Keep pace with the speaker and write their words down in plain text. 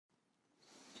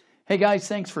Hey guys,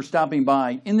 thanks for stopping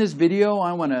by. In this video,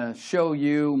 I want to show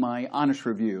you my honest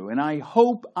review, and I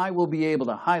hope I will be able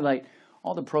to highlight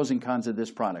all the pros and cons of this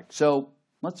product. So,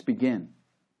 let's begin.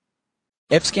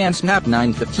 ScansnaP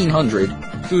 1500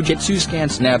 Fujitsu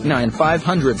ScansnaP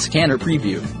 500 Scanner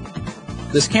Preview.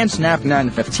 The ScansnaP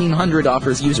 1500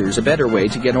 offers users a better way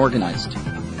to get organized.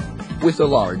 With a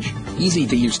large,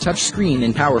 easy-to-use touchscreen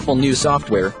and powerful new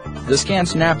software, the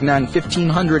ScansnaP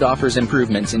 1500 offers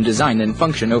improvements in design and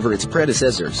function over its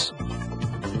predecessors.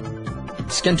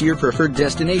 Scan to your preferred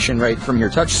destination right from your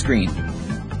touchscreen.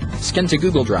 Scan to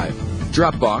Google Drive,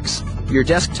 Dropbox, your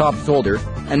desktop folder,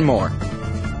 and more.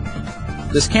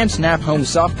 The ScanSnap Home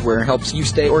software helps you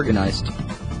stay organized.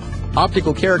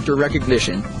 Optical character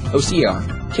recognition,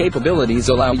 OCR, capabilities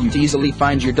allow you to easily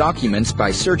find your documents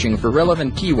by searching for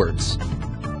relevant keywords.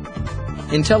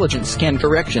 Intelligent Scan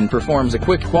Correction performs a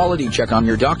quick quality check on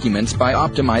your documents by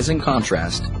optimizing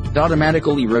contrast,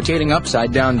 automatically rotating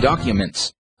upside-down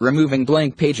documents, removing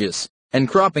blank pages, and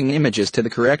cropping images to the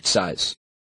correct size.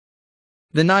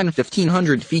 The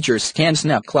 1500 features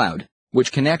ScanSnap Cloud,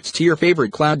 which connects to your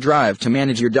favorite cloud drive to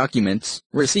manage your documents,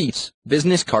 receipts,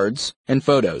 business cards, and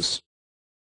photos.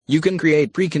 You can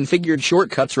create pre-configured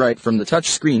shortcuts right from the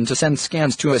touchscreen to send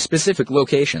scans to a specific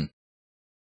location.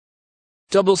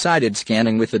 Double-sided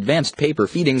scanning with advanced paper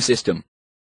feeding system.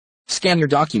 Scan your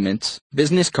documents,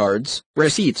 business cards,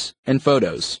 receipts, and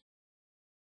photos.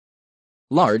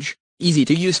 Large,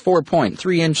 easy-to-use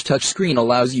 4.3-inch touchscreen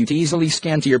allows you to easily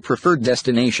scan to your preferred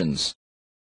destinations.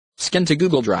 Scan to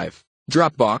Google Drive,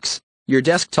 Dropbox, your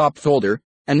desktop folder,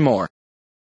 and more.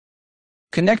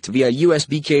 Connect via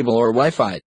USB cable or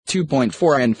Wi-Fi,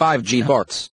 2.4 and 5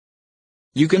 GHz.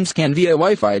 You can scan via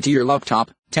Wi-Fi to your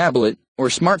laptop, tablet, or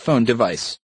smartphone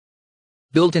device.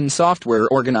 Built-in software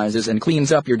organizes and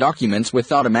cleans up your documents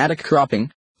with automatic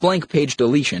cropping, blank page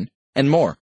deletion, and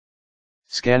more.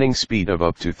 Scanning speed of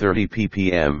up to 30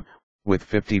 ppm, with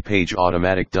 50-page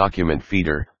automatic document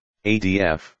feeder,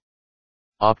 ADF.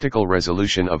 Optical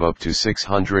resolution of up to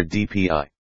 600 dpi.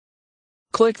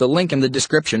 Click the link in the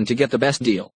description to get the best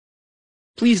deal.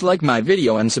 Please like my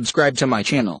video and subscribe to my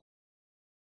channel.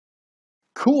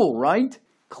 Cool, right?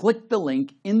 Click the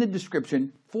link in the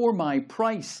description for my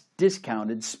price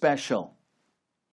discounted special.